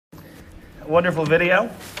Wonderful video.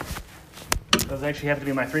 Those actually happen to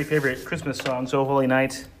be my three favorite Christmas songs, "O Holy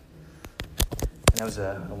Night." And that was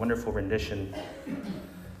a wonderful rendition. I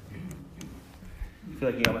feel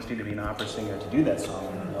like you almost need to be an opera singer to do that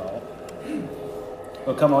song well.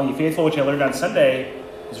 "O Come All Ye Faithful," which I learned on Sunday,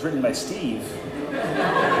 was written by Steve. I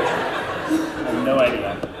have no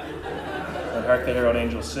idea. But hark the herald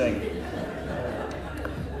angels sing.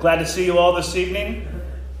 Glad to see you all this evening.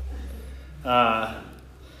 Saw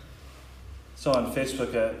on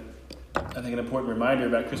Facebook, I think an important reminder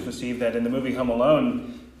about Christmas Eve that in the movie Home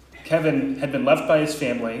Alone, Kevin had been left by his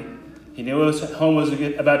family. He knew his home was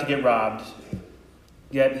about to get robbed,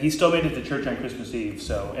 yet he still made it to church on Christmas Eve,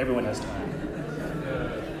 so everyone has time.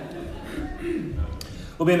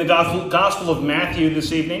 We'll be in the Gospel of Matthew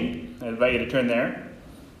this evening. I invite you to turn there.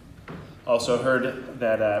 Also heard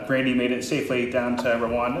that Brandy made it safely down to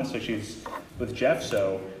Rwanda, so she's with Jeff,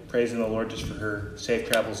 so praising the Lord just for her safe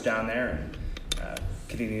travels down there, and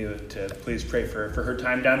continue to please pray for her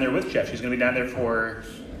time down there with Jeff. She's going to be down there for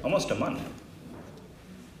almost a month.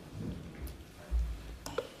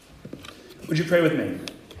 Would you pray with me?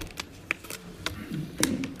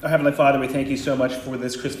 Our Heavenly Father, we thank you so much for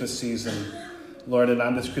this Christmas season, Lord, and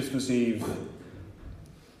on this Christmas Eve,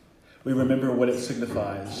 we remember what it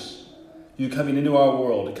signifies. You coming into our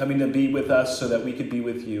world, coming to be with us so that we could be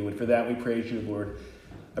with you, and for that we praise you, Lord.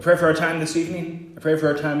 I pray for our time this evening. I pray for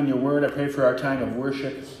our time in your word. I pray for our time of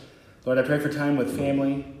worship. Lord, I pray for time with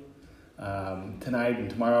family tonight and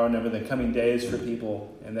tomorrow and over the coming days for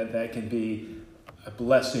people, and that can be a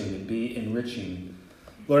blessing and be enriching.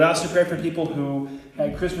 Lord, I also pray for people who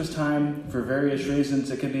at Christmas time, for various reasons,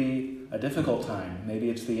 it could be a difficult time. Maybe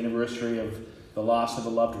it's the anniversary of the loss of a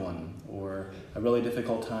loved one or a really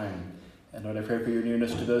difficult time. And Lord, I pray for your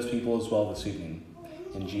nearness to those people as well this evening.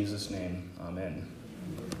 In Jesus' name, amen.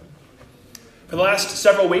 For the last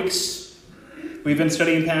several weeks, we've been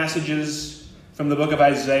studying passages from the book of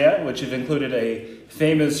Isaiah, which have included a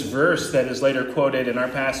famous verse that is later quoted in our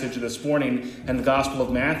passage this morning in the Gospel of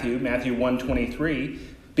Matthew, Matthew 1:23.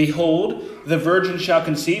 "Behold, the virgin shall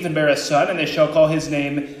conceive and bear a son, and they shall call his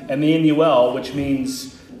name Immanuel," which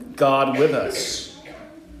means God with us.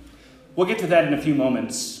 We'll get to that in a few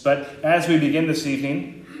moments, but as we begin this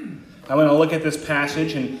evening, I want to look at this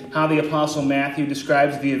passage and how the Apostle Matthew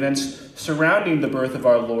describes the events surrounding the birth of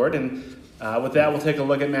our Lord. And with that, we'll take a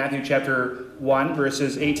look at Matthew chapter 1,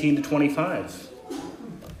 verses 18 to 25.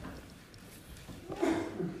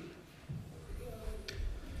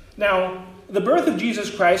 Now, the birth of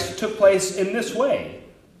Jesus Christ took place in this way.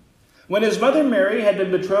 When his mother Mary had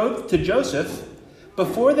been betrothed to Joseph,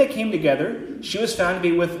 before they came together, she was found to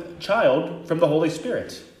be with child from the Holy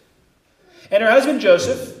Spirit. And her husband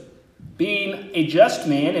Joseph, being a just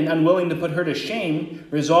man and unwilling to put her to shame,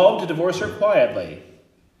 resolved to divorce her quietly.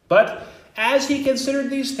 But as he considered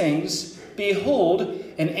these things, behold,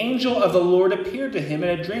 an angel of the Lord appeared to him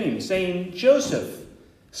in a dream, saying, "Joseph,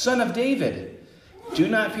 son of David, do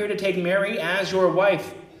not fear to take Mary as your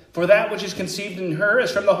wife, for that which is conceived in her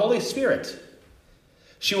is from the Holy Spirit.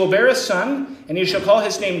 She will bear a son, and you shall call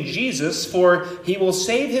his name Jesus, for he will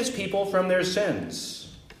save his people from their sins."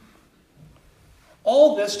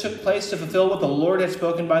 All this took place to fulfill what the Lord had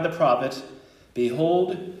spoken by the prophet.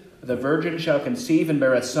 "Behold, the virgin shall conceive and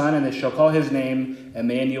bear a son, and they shall call his name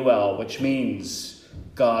Immanuel," which means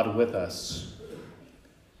God with us.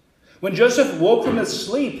 When Joseph woke from his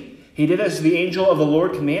sleep, he did as the angel of the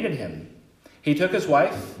Lord commanded him. He took his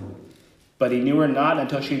wife, but he knew her not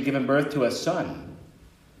until she had given birth to a son,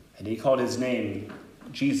 and he called his name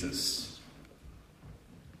Jesus.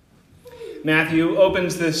 Matthew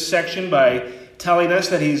opens this section by telling us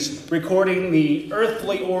that he's recording the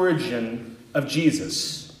earthly origin of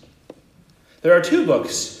Jesus. There are two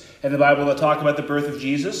books in the Bible that talk about the birth of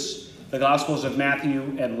Jesus, the Gospels of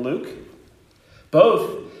Matthew and Luke.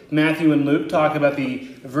 Both Matthew and Luke talk about the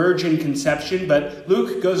virgin conception, but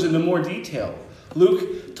Luke goes into more detail.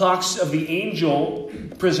 Luke talks of the angel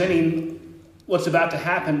presenting what's about to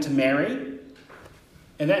happen to Mary,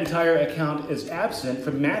 and that entire account is absent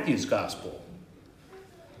from Matthew's Gospel,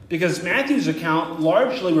 because Matthew's account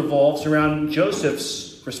largely revolves around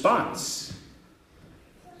Joseph's response.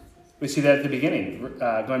 We see that at the beginning,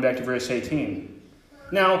 going back to verse 18.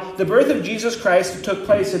 Now, the birth of Jesus Christ took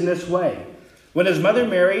place in this way. When his mother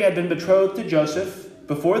Mary had been betrothed to Joseph,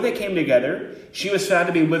 before they came together, she was found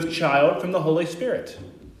to be with child from the Holy Spirit.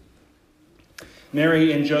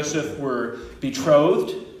 Mary and Joseph were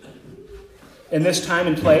betrothed. In this time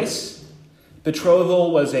and place,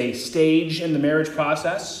 betrothal was a stage in the marriage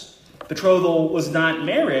process. Betrothal was not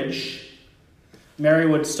marriage. Mary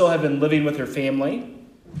would still have been living with her family.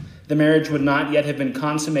 The marriage would not yet have been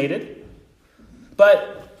consummated.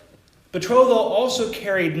 But betrothal also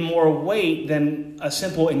carried more weight than a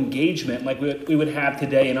simple engagement like we would have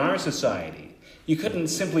today in our society. You couldn't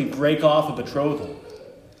simply break off a betrothal.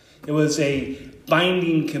 It was a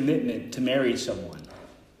binding commitment to marry someone.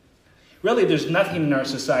 Really, there's nothing in our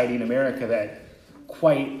society in America that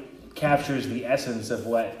quite captures the essence of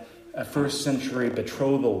what a first century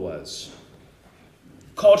betrothal was.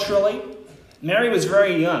 Culturally, Mary was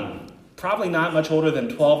very young, probably not much older than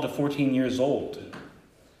 12 to 14 years old.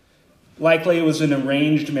 Likely it was an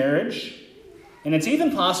arranged marriage, and it's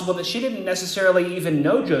even possible that she didn't necessarily even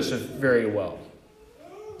know Joseph very well.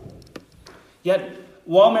 Yet,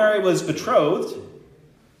 while Mary was betrothed,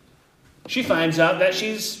 she finds out that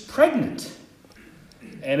she's pregnant.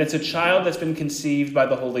 And it's a child that's been conceived by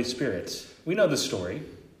the Holy Spirit. We know the story.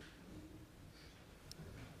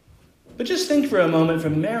 But just think for a moment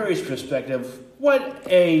from Mary's perspective, what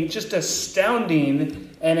a just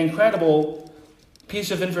astounding and incredible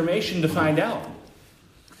piece of information to find out.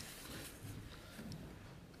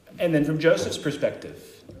 And then from Joseph's perspective,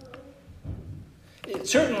 it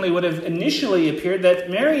certainly would have initially appeared that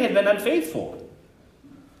Mary had been unfaithful.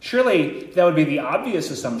 Surely that would be the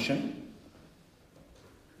obvious assumption.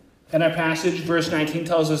 And our passage, verse 19,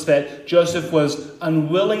 tells us that Joseph was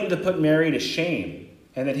unwilling to put Mary to shame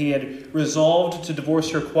and that he had resolved to divorce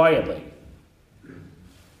her quietly.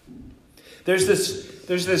 There's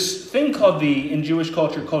this thing in Jewish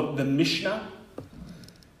culture called the Mishnah.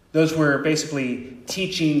 Those were basically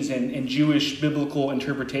teachings and Jewish biblical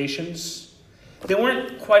interpretations. They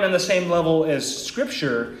weren't quite on the same level as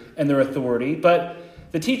Scripture and their authority, but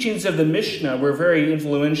the teachings of the Mishnah were very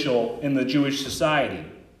influential in the Jewish society.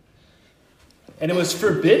 And it was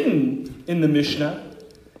forbidden in the Mishnah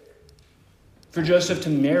for Joseph to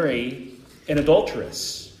marry an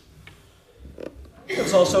adulteress. It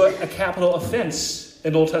was also a capital offense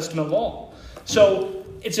in Old Testament law. So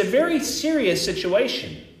it's a very serious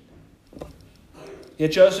situation.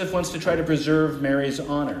 Yet Joseph wants to try to preserve Mary's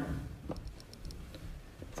honor.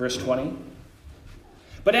 Verse 20.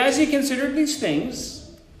 But as he considered these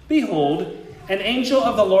things, behold, an angel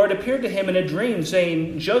of the Lord appeared to him in a dream,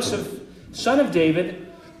 saying, Joseph, son of David,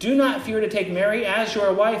 do not fear to take Mary as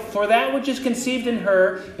your wife, for that which is conceived in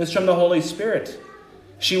her is from the Holy Spirit.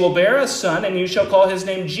 She will bear a son, and you shall call his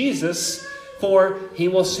name Jesus, for he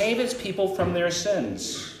will save his people from their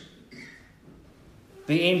sins.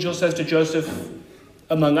 The angel says to Joseph,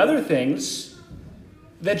 among other things,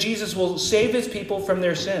 that Jesus will save his people from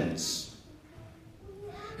their sins.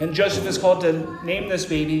 And Joseph is called to name this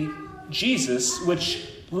baby Jesus, which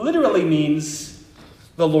literally means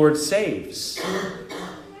the Lord saves.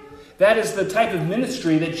 That is the type of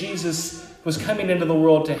ministry that Jesus was coming into the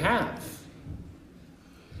world to have.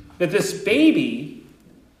 That this baby,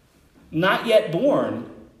 not yet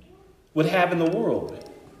born, would have in the world.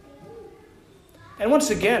 And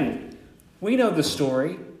once again, we know the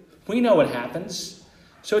story. We know what happens.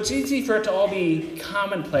 So it's easy for it to all be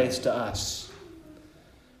commonplace to us.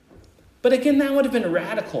 But again, that would have been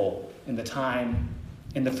radical in the time,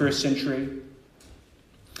 in the first century.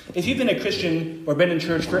 If you've been a Christian or been in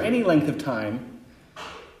church for any length of time,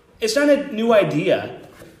 it's not a new idea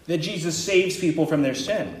that Jesus saves people from their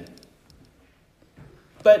sin.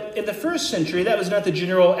 But in the first century, that was not the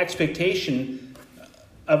general expectation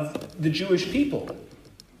of the Jewish people.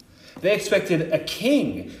 They expected a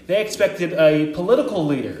king. They expected a political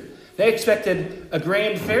leader. They expected a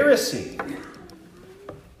grand Pharisee.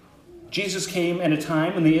 Jesus came at a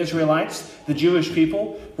time when the Israelites, the Jewish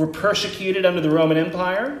people, were persecuted under the Roman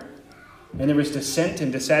Empire, and there was dissent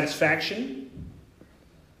and dissatisfaction.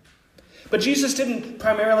 But Jesus didn't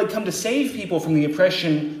primarily come to save people from the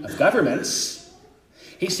oppression of governments.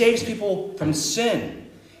 He saves people from sin.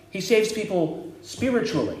 He saves people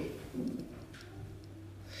spiritually.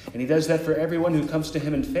 And he does that for everyone who comes to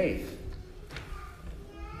him in faith.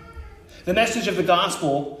 The message of the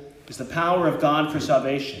gospel is the power of God for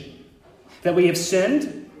salvation. That we have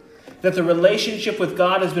sinned, that the relationship with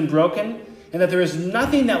God has been broken, and that there is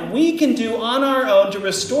nothing that we can do on our own to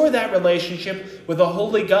restore that relationship with a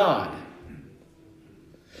holy God.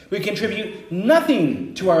 We contribute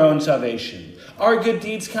nothing to our own salvation. Our good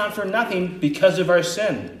deeds count for nothing because of our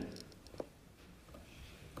sin.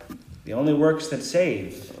 The only works that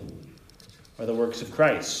save are the works of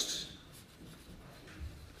Christ.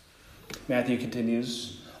 Matthew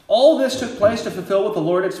continues, all this took place to fulfill what the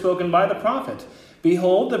Lord had spoken by the prophet.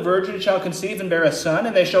 Behold, the virgin shall conceive and bear a son,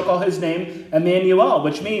 and they shall call his name Immanuel,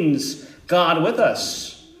 which means God with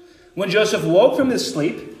us. When Joseph woke from his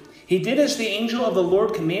sleep, he did as the angel of the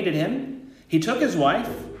Lord commanded him. He took his wife,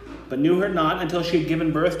 but knew her not until she had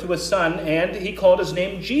given birth to a son, and he called his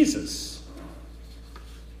name Jesus.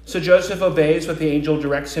 So Joseph obeys what the angel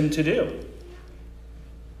directs him to do.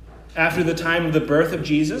 After the time of the birth of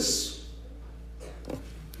Jesus,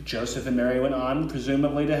 Joseph and Mary went on,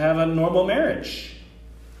 presumably, to have a normal marriage.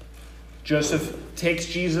 Joseph takes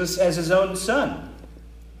Jesus as his own son.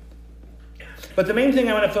 But the main thing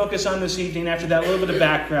I want to focus on this evening, after that little bit of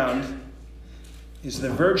background, is the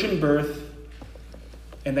virgin birth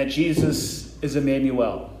and that Jesus is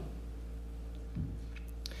Immanuel.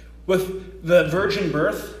 With the virgin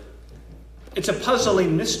birth, it's a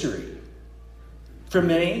puzzling mystery. For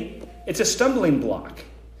many, it's a stumbling block.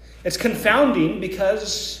 It's confounding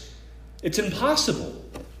because it's impossible.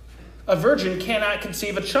 A virgin cannot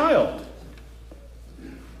conceive a child.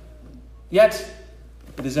 Yet,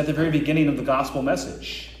 it is at the very beginning of the gospel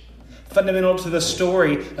message, fundamental to the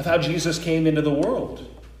story of how Jesus came into the world.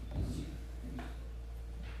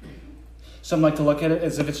 Some like to look at it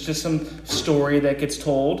as if it's just some story that gets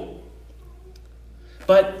told.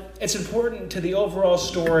 But it's important to the overall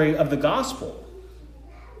story of the gospel.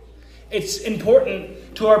 It's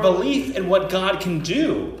important to our belief in what God can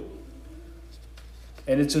do.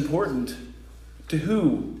 And it's important to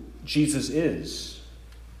who Jesus is.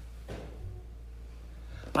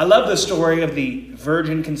 I love the story of the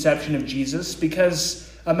virgin conception of Jesus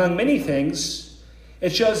because, among many things, it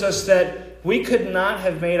shows us that we could not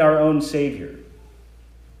have made our own Savior.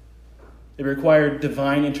 It required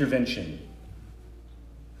divine intervention.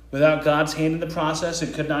 Without God's hand in the process,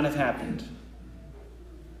 it could not have happened.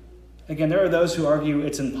 Again, there are those who argue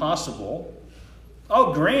it's impossible.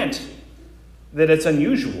 I'll grant that it's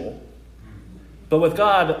unusual. But with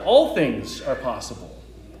God, all things are possible.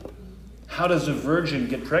 How does a virgin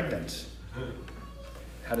get pregnant?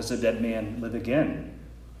 How does a dead man live again?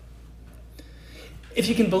 If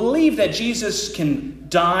you can believe that Jesus can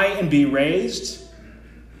die and be raised,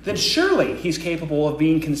 then surely he's capable of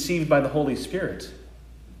being conceived by the Holy Spirit.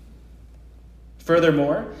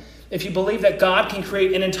 Furthermore, if you believe that God can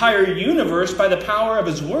create an entire universe by the power of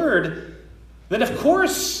his word, then of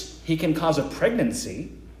course he can cause a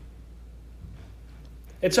pregnancy.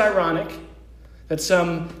 It's ironic that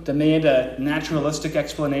some demand a naturalistic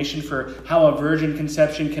explanation for how a virgin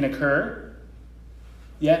conception can occur,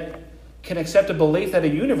 yet can accept a belief that a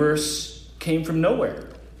universe came from nowhere.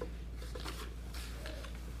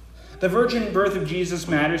 The virgin birth of Jesus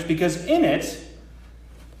matters because in it,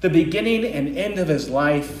 the beginning and end of his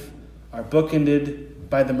life are bookended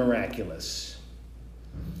by the miraculous.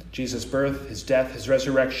 Jesus' birth, his death, his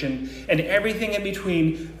resurrection, and everything in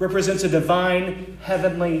between represents a divine,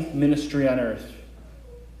 heavenly ministry on earth.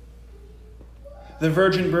 The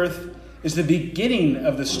virgin birth is the beginning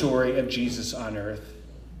of the story of Jesus on earth.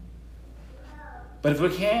 But if we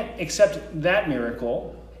can't accept that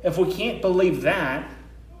miracle, if we can't believe that,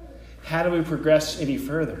 how do we progress any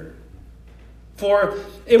further? For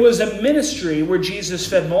it was a ministry where Jesus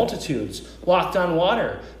fed multitudes, walked on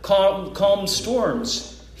water, calmed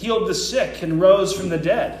storms, healed the sick, and rose from the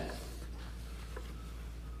dead.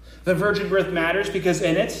 The virgin birth matters because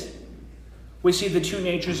in it, we see the two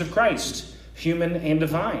natures of Christ, human and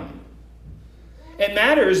divine. It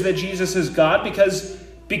matters that Jesus is God because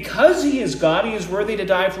he is God, he is worthy to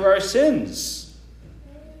die for our sins.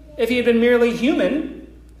 If he had been merely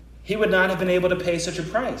human, he would not have been able to pay such a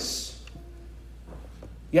price.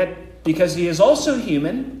 Yet, because he is also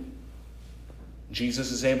human,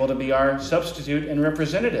 Jesus is able to be our substitute and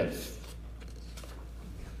representative.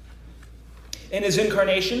 In his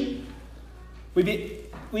incarnation, we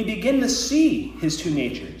begin to see his two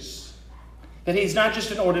natures. That he's not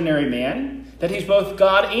just an ordinary man, that he's both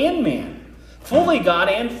God and man, fully God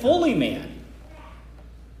and fully man.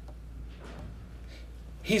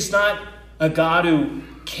 He's not a God who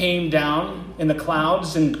came down in the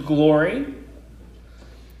clouds in glory,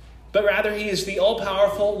 but rather he is the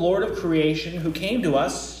all-powerful Lord of creation who came to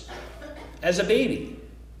us as a baby.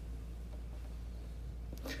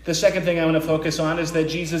 The second thing I want to focus on is that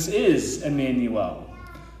Jesus is Immanuel.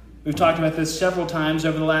 We've talked about this several times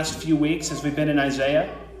over the last few weeks as we've been in Isaiah.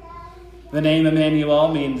 The name Immanuel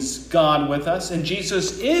means God with us, and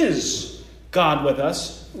Jesus is God with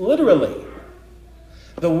us, literally.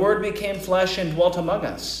 The Word became flesh and dwelt among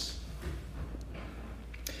us.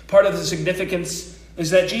 Part of the significance is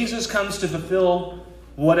that Jesus comes to fulfill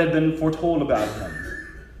what had been foretold about him.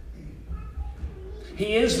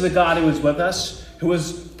 He is the God who is with us, who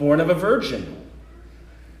was born of a virgin.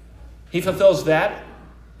 He fulfills that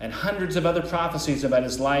and hundreds of other prophecies about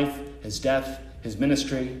his life, his death, his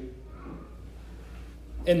ministry.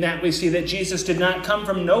 In that we see that Jesus did not come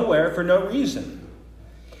from nowhere for no reason.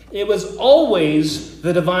 It was always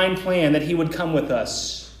the divine plan that he would come with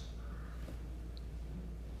us.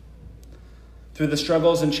 through the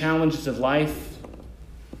struggles and challenges of life.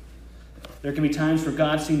 There can be times where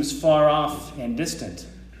God seems far off and distant.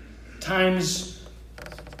 Times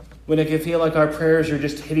when it can feel like our prayers are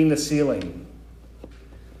just hitting the ceiling.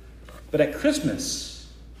 But at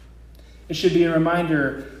Christmas, it should be a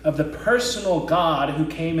reminder of the personal God who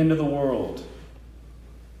came into the world.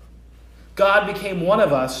 God became one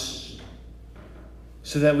of us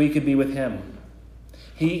so that we could be with him.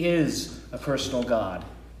 He is a personal God.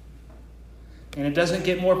 And it doesn't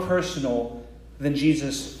get more personal than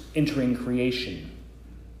Jesus entering creation.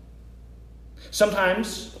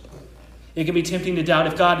 Sometimes it can be tempting to doubt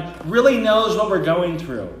if God really knows what we're going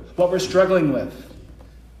through, what we're struggling with.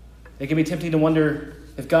 It can be tempting to wonder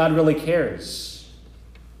if God really cares.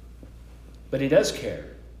 But he does care.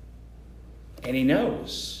 And he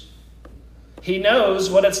knows. He knows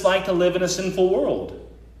what it's like to live in a sinful world.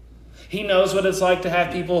 He knows what it's like to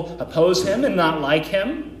have people oppose him and not like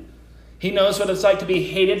him. He knows what it's like to be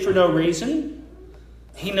hated for no reason.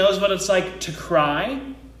 He knows what it's like to cry.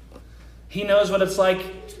 He knows what it's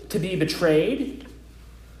like to be betrayed.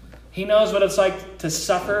 He knows what it's like to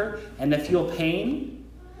suffer and to feel pain.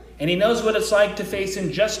 And he knows what it's like to face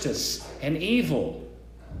injustice and evil.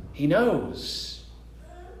 He knows.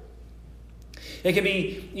 It can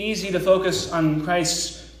be easy to focus on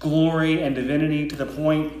Christ's glory and divinity to the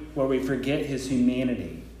point where we forget his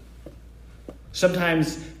humanity.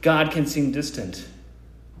 Sometimes God can seem distant,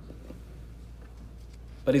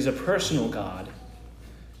 but he's a personal God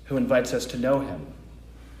who invites us to know him.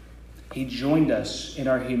 He joined us in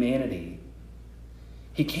our humanity.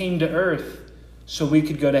 He came to earth so we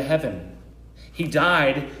could go to heaven. He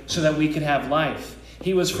died so that we could have life.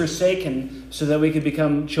 He was forsaken so that we could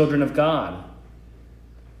become children of God.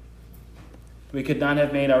 We could not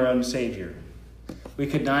have made our own Savior. We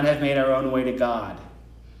could not have made our own way to God.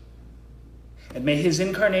 And may his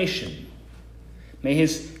incarnation, may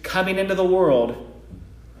his coming into the world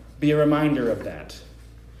be a reminder of that.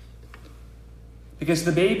 Because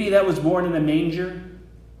the baby that was born in a manger,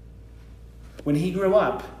 when he grew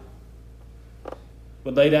up,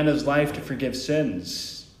 would lay down his life to forgive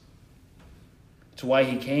sins. It's why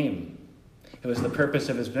he came. It was the purpose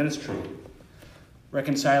of his ministry,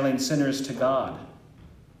 reconciling sinners to God.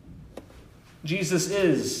 Jesus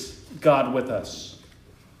is God with us.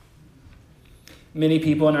 Many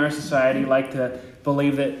people in our society like to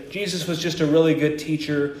believe that Jesus was just a really good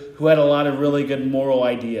teacher who had a lot of really good moral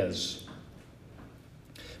ideas.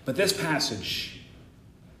 But this passage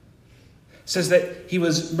says that he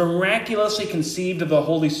was miraculously conceived of the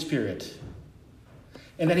Holy Spirit,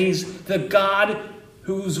 and that he's the God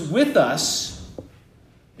who's with us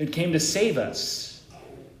and came to save us.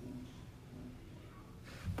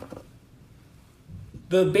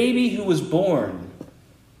 The baby who was born,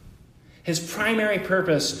 his primary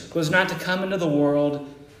purpose was not to come into the world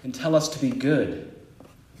and tell us to be good.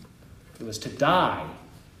 It was to die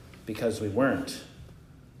because we weren't.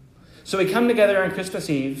 So we come together on Christmas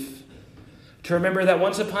Eve to remember that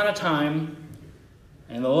once upon a time,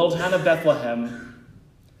 in the little town of Bethlehem,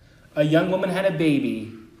 a young woman had a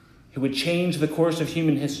baby who would change the course of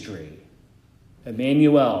human history.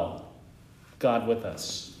 Immanuel, God with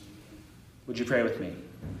us. Would you pray with me?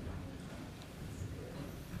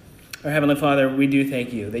 Our Heavenly Father, we do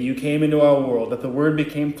thank you that you came into our world, that the Word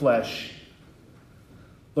became flesh.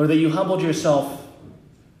 Lord, that you humbled yourself,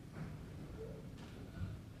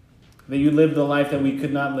 that you lived the life that we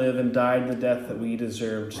could not live and died the death that we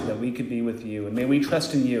deserved so that we could be with you. And may we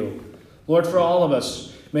trust in you. Lord, for all of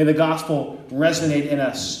us, may the gospel resonate in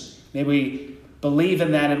us. May we believe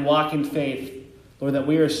in that and walk in faith. Lord, that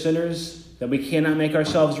we are sinners, that we cannot make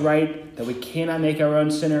ourselves right, that we cannot make our own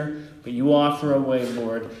sinner, but you offer a way,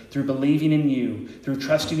 Lord, through believing in you, through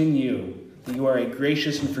trusting in you, that you are a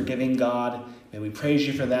gracious and forgiving God. May we praise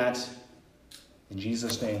you for that. In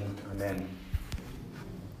Jesus' name, amen.